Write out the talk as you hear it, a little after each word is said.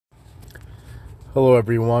Hello,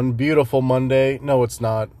 everyone. Beautiful Monday. No, it's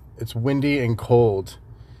not. It's windy and cold.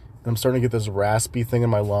 I'm starting to get this raspy thing in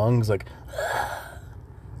my lungs, and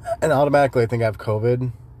automatically I think I have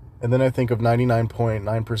COVID. And then I think of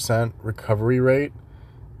 99.9% recovery rate.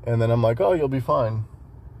 And then I'm like, oh, you'll be fine.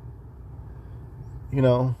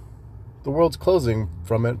 The world's closing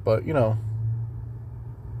from it, but,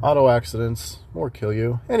 auto accidents more kill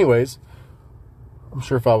you. Anyways, I'm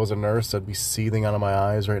sure if I was a nurse, I'd be seething out of my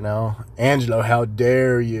eyes right now. Angelo, how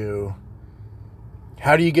dare you?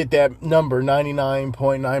 How do you get that number,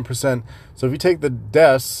 99.9%? So if you take the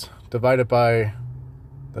deaths, divide it by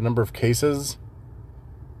the number of cases,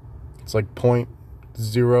 it's like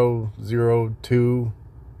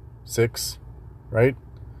 0.0026, right?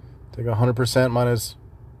 Take 100% minus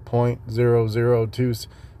 0.002. It's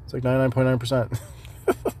like 99.9%.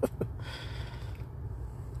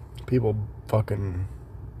 People fucking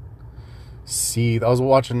seethe. I was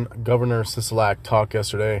watching Governor Sisolak talk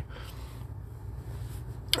yesterday,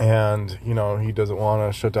 and he doesn't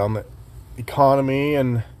want to shut down the economy,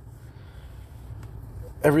 and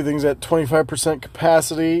everything's at 25%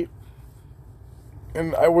 capacity.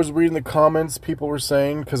 And I was reading the comments people were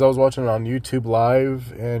saying, because I was watching it on YouTube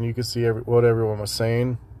Live, and you could see what everyone was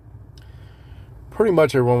saying. Pretty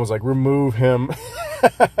much everyone was like, remove him.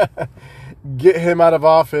 Get him out of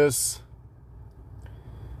office.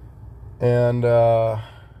 And, the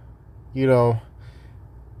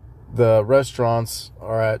restaurants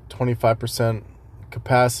are at 25%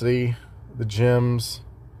 capacity, the gyms.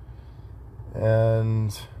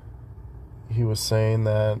 And he was saying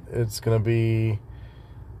that it's going to be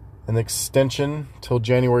an extension till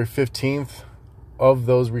January 15th of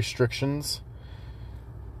those restrictions.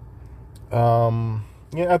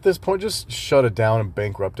 At this point, just shut it down and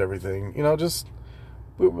bankrupt everything.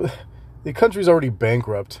 The country's already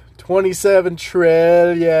bankrupt. $27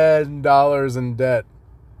 trillion in debt.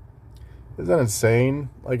 Isn't that insane?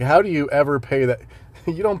 Like, how do you ever pay that?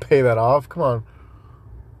 You don't pay that off. Come on.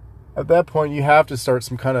 At that point, you have to start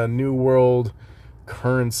some kind of new world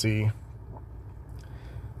currency.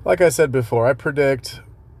 Like I said before, I predict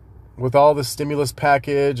with all the stimulus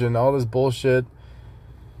package and all this bullshit,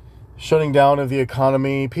 shutting down of the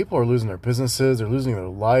economy, people are losing their businesses, they're losing their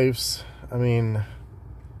lives. I mean,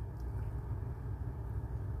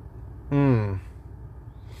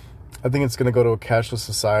 I think it's going to go to a cashless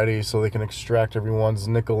society so they can extract everyone's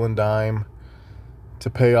nickel and dime to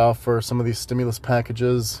pay off for some of these stimulus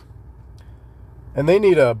packages. And they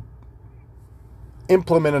need to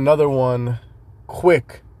implement another one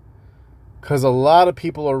quick, because a lot of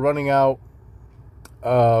people are running out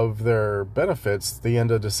of their benefits the end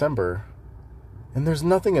of December, and there's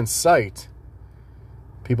nothing in sight.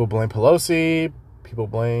 People blame Pelosi, people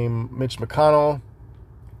blame Mitch McConnell.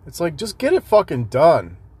 It's like, just get it fucking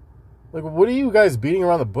done. Like, what are you guys beating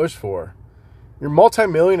around the bush for? You're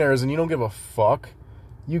multimillionaires and you don't give a fuck.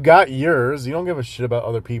 You got yours. You don't give a shit about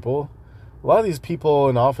other people. A lot of these people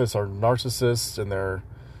in office are narcissists, and they're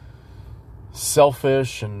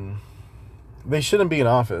selfish, and they shouldn't be in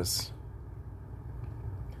office.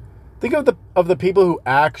 Think of the people who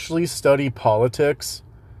actually study politics.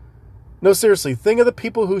 No, seriously, think of the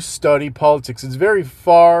people who study politics. It's very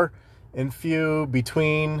far and few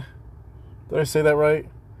between. Did I say that right?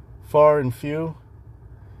 Far and few?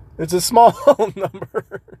 It's a small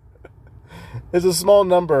number. It's a small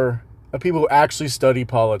number of people who actually study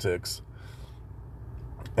politics.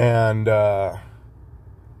 And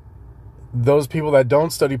those people that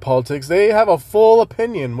don't study politics, they have a full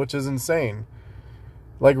opinion, which is insane.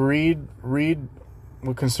 Like, read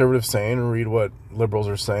what conservatives are saying, and read what liberals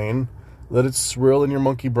are saying. Let it swirl in your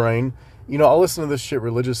monkey brain. I'll listen to this shit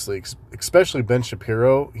religiously, especially Ben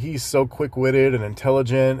Shapiro. He's so quick-witted and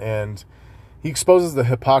intelligent, and he exposes the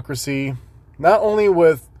hypocrisy, not only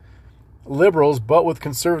with liberals, but with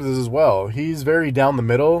conservatives as well. He's very down the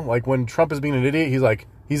middle. Like, when Trump is being an idiot, he's like,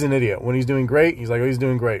 he's an idiot. When he's doing great, he's like, oh, he's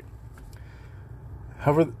doing great.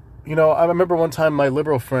 However, I remember one time my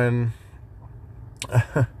liberal friend,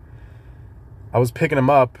 I was picking him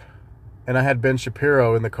up, and I had Ben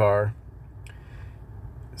Shapiro in the car.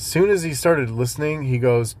 As soon as he started listening, he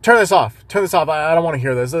goes, turn this off. I don't want to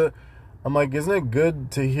hear this. I'm like, isn't it good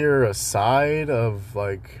to hear a side of,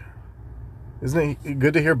 like, isn't it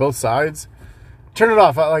good to hear both sides? Turn it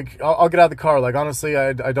off. I'll get out of the car. Like, honestly,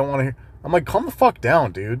 I don't want to hear. I'm like, calm the fuck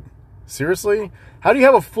down, dude. Seriously? How do you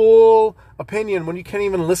have a full opinion when you can't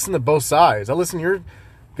even listen to both sides? I listen to your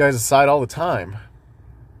guys' side all the time.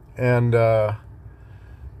 And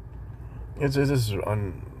it's just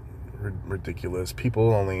ridiculous.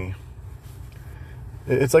 People only...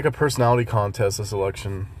 It's like a personality contest, this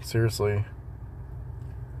election. Seriously.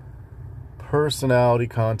 personality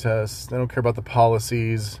contest. They don't care about the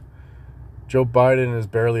policies. Joe Biden is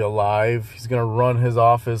barely alive. He's going to run his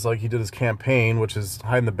office like he did his campaign, which is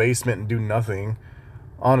hide in the basement and do nothing.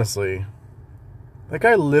 Honestly, that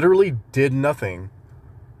guy literally did nothing.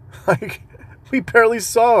 Like, we barely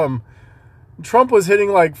saw him. Trump was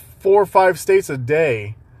hitting like 4 or 5 states a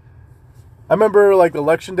day. I remember like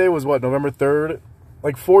election day was what, November 3rd?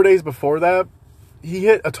 Like 4 days before that, he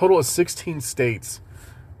hit a total of 16 states.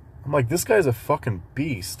 I'm like, this guy's a fucking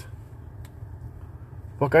beast.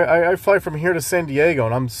 Look, I fly from here to San Diego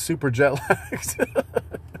and I'm super jet lagged.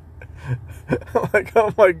 I'm like,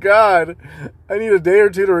 oh my God, I need a day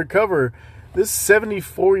or two to recover. This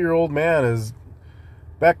 74-year-old man is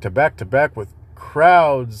back to back with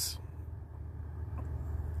crowds.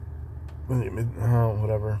 Oh,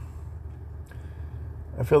 whatever.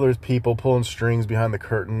 I feel there's people pulling strings behind the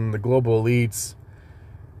curtain, the global elites.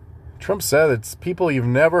 Trump said it's people you've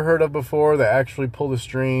never heard of before that actually pull the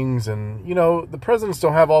strings. And, you know, the presidents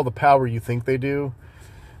don't have all the power you think they do.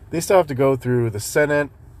 They still have to go through the Senate,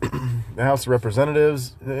 the House of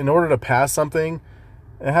Representatives. In order to pass something,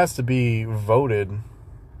 it has to be voted.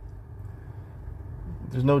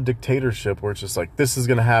 There's no dictatorship where it's just like, this is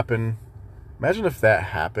going to happen. Imagine if that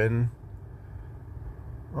happened.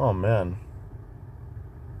 Oh, man.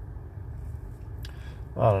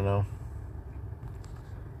 I don't know.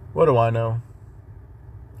 What do I know?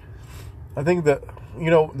 I think that,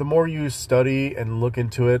 you know, the more you study and look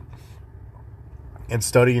into it and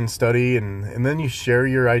study and then you share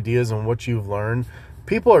your ideas and what you've learned,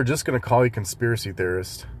 people are just going to call you conspiracy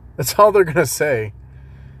theorist. That's all they're going to say.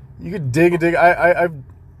 You could dig and dig. I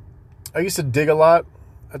used to dig a lot.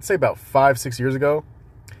 I'd say about 5-6 years ago.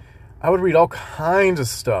 I would read all kinds of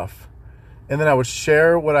stuff and then I would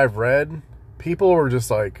share what I've read. People were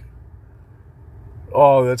just like,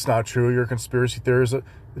 oh, that's not true. You're a conspiracy theorist.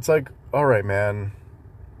 It's like, all right, man.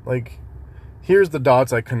 Like, here's the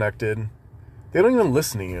dots I connected. They don't even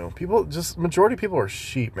listen to you. Majority of people are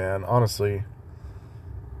sheep, man, honestly.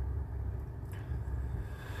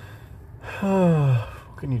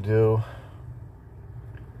 What can you do?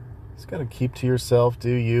 Just gotta keep to yourself,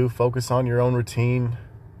 do you. Focus on your own routine.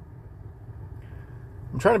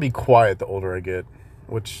 I'm trying to be quiet the older I get,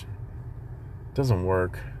 which doesn't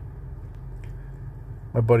work.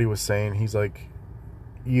 My buddy was saying, he's like,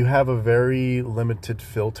 you have a very limited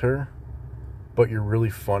filter, but you're really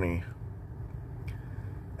funny.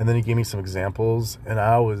 And then he gave me some examples, and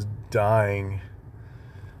I was dying,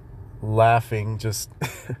 laughing. Just,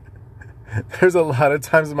 there's a lot of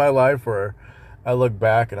times in my life where I look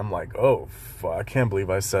back and I'm like, oh, fuck, I can't believe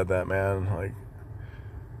I said that, man.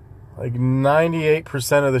 Like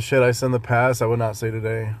 98% of the shit I said in the past, I would not say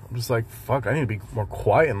today. I'm just like, fuck, I need to be more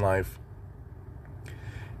quiet in life.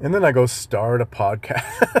 And then I go start a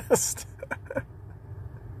podcast.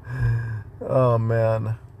 Oh,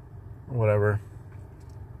 man. Whatever.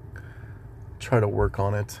 Try to work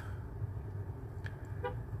on it.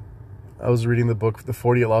 I was reading the book, The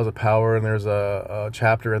 48 Laws of Power, and there's a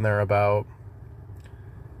chapter in there about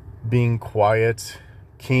being quiet.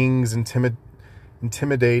 Kings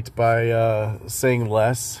intimidate by saying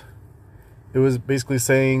less. It was basically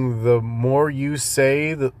saying the more you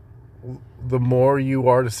say, the more you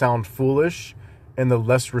are to sound foolish and the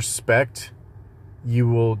less respect you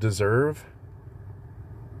will deserve.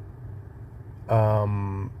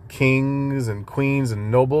 Kings and queens and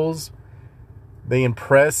nobles, they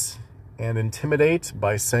impress and intimidate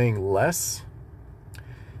by saying less.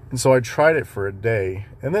 And so I tried it for a day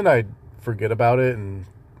and then I forget about it and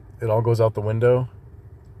it all goes out the window.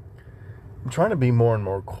 I'm trying to be more and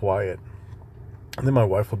more quiet. And then my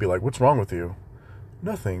wife will be like, what's wrong with you?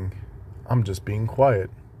 Nothing. I'm just being quiet.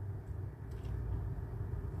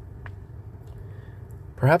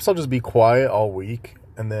 Perhaps I'll just be quiet all week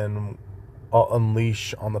and then I'll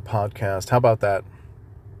unleash on the podcast. How about that?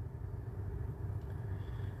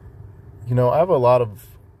 You know, I have a lot of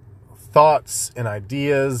thoughts and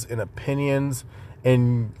ideas and opinions,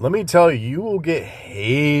 and let me tell you, you will get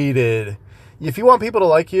hated. If you want people to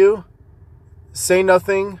like you, say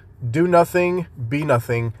nothing, do nothing, be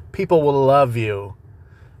nothing. People will love you.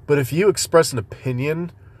 But if you express an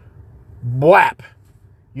opinion, whap,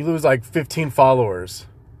 you lose like 15 followers.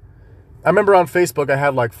 I remember on Facebook I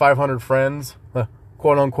had like 500 friends,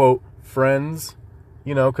 quote unquote friends,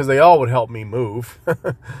 you know, because they all would help me move.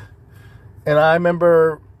 And I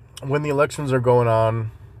remember when the elections are going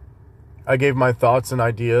on, I gave my thoughts and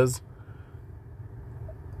ideas.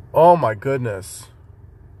 Oh my goodness.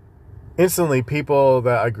 Instantly people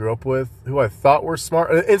that I grew up with, who I thought were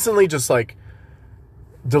smart, instantly just like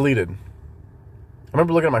deleted. I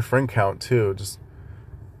remember looking at my friend count too, just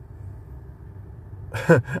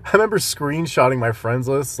I remember screenshotting my friends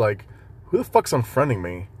list, like, who the fuck's unfriending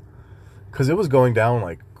me? Because it was going down,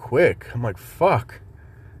 like, quick. I'm like, fuck.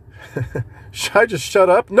 Should I just shut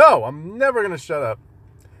up? No, I'm never going to shut up.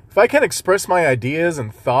 If I can't express my ideas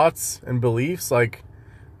and thoughts and beliefs, like,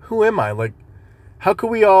 who am I? Like, how could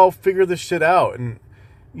we all figure this shit out? And,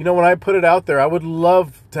 you know, when I put it out there, I would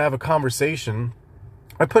love to have a conversation.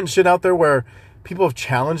 I put shit out there where people have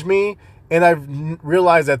challenged me, and I've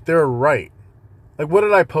realized that they're right. Like, what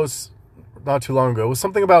did I post not too long ago? It was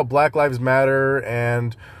something about Black Lives Matter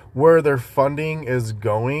and where their funding is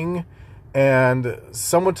going. And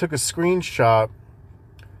someone took a screenshot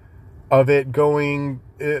of it going,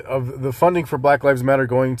 of the funding for Black Lives Matter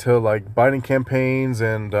going to, like, Biden campaigns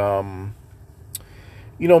and,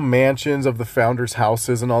 you know, mansions of the founders'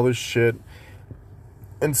 houses and all this shit.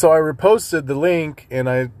 And so I reposted the link and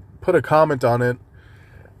I put a comment on it.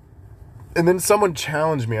 And then someone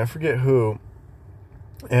challenged me. I forget who.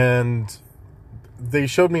 And they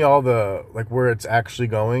showed me all the, like, where it's actually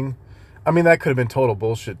going. I mean, that could have been total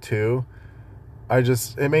bullshit too.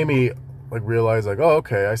 It made me, like, realize, like, oh,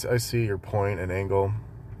 okay, I see your point and angle.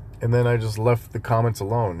 And then I just left the comments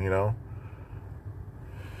alone, you know?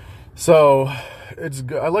 So,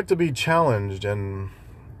 I like to be challenged, and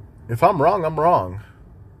if I'm wrong, I'm wrong.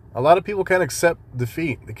 A lot of people can't accept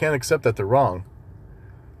defeat. They can't accept that they're wrong.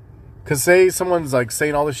 Because say someone's, like,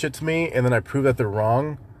 saying all this shit to me, and then I prove that they're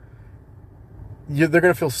wrong, they're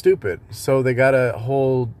going to feel stupid. So they got to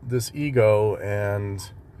hold this ego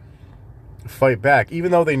and fight back,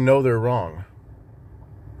 even though they know they're wrong.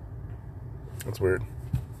 That's weird.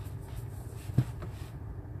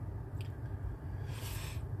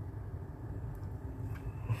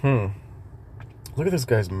 Look at this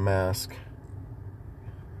guy's mask.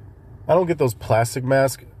 I don't get those plastic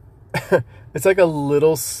masks. It's like a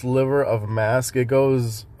little sliver of mask. It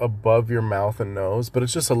goes above your mouth and nose, but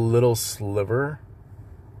it's just a little sliver.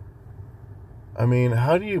 I mean,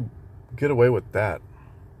 how do you get away with that?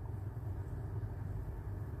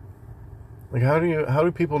 Like, how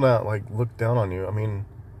do people not, like, look down on you? I mean,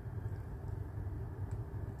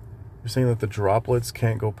 you're saying that the droplets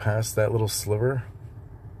can't go past that little sliver?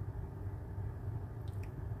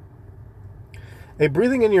 Hey,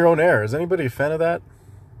 breathing in your own air, is anybody a fan of that?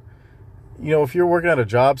 You know, if you're working at a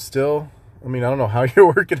job still, I mean, I don't know how you're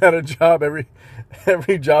working at a job. Every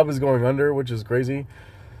job is going under, which is crazy.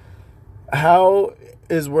 How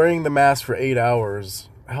is wearing the mask for 8 hours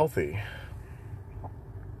healthy?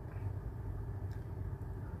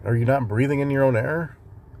 Are you not breathing in your own air?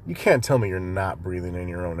 You can't tell me you're not breathing in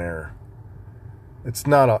your own air.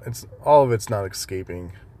 All of it's not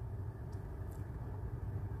escaping.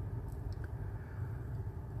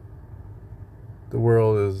 The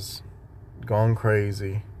world is gone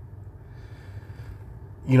crazy.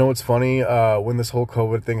 You know what's funny? When this whole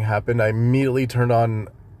COVID thing happened, I immediately turned on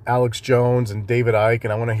Alex Jones and David Icke,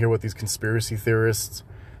 and I want to hear what these conspiracy theorists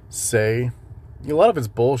say. A lot of it's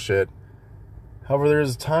bullshit. However,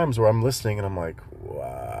 there's times where I'm listening and I'm like,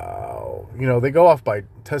 wow. You know, they go off by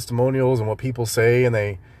testimonials and what people say, and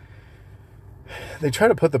they try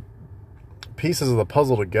to put the pieces of the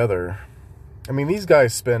puzzle together. I mean, these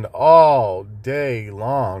guys spend all day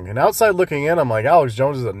long. And outside looking in, I'm like, Alex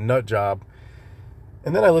Jones is a nut job.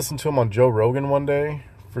 And then I listened to him on Joe Rogan one day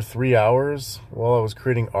for 3 hours while I was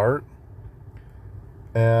creating art.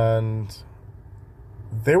 And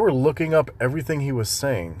they were looking up everything he was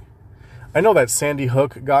saying. I know that Sandy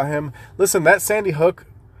Hook got him. Listen, that Sandy Hook,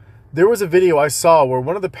 there was a video I saw where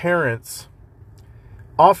one of the parents,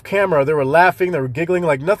 off camera, they were laughing, they were giggling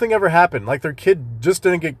like nothing ever happened. Like their kid just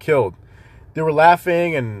didn't get killed. They were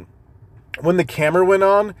laughing, and when the camera went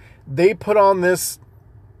on, they put on this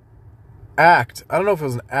act. I don't know if it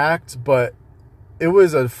was an act, but it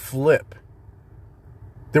was a flip.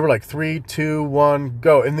 They were like 3, 2, 1,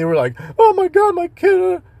 go. And they were like, oh my God, my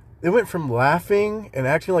kid. It went from laughing and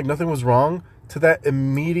acting like nothing was wrong to that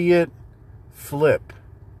immediate flip,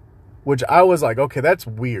 which I was like, okay, that's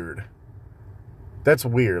weird. That's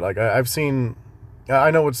weird. Like I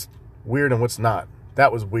know what's weird and what's not.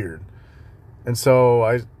 That was weird. And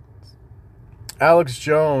so Alex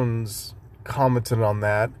Jones commented on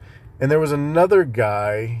that. And there was another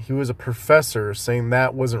guy, he was a professor, saying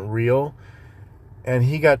that wasn't real. And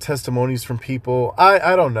he got testimonies from people.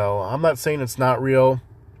 I don't know. I'm not saying it's not real.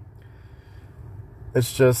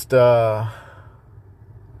 It's just, who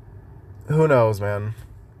knows, man?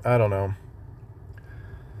 I don't know.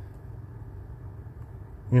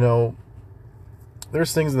 You know,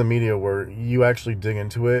 there's things in the media where you actually dig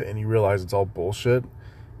into it and you realize it's all bullshit.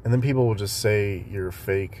 And then people will just say you're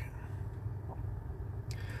fake.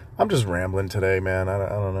 I'm just rambling today, man. I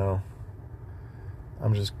don't know.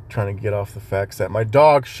 I'm just trying to get off the facts that my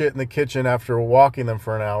dog shit in the kitchen after walking them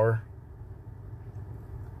for an hour.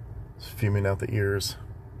 It's fuming out the ears.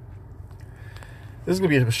 This is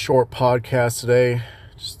going to be a short podcast today.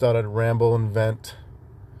 Just thought I'd ramble and vent.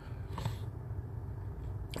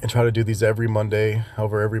 And try to do these every Monday.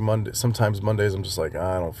 However, every Monday, sometimes Mondays I'm just like,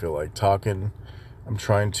 I don't feel like talking. I'm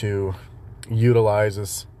trying to utilize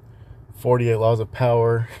this 48 laws of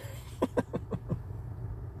power.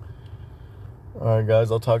 All right,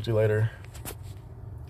 guys, I'll talk to you later.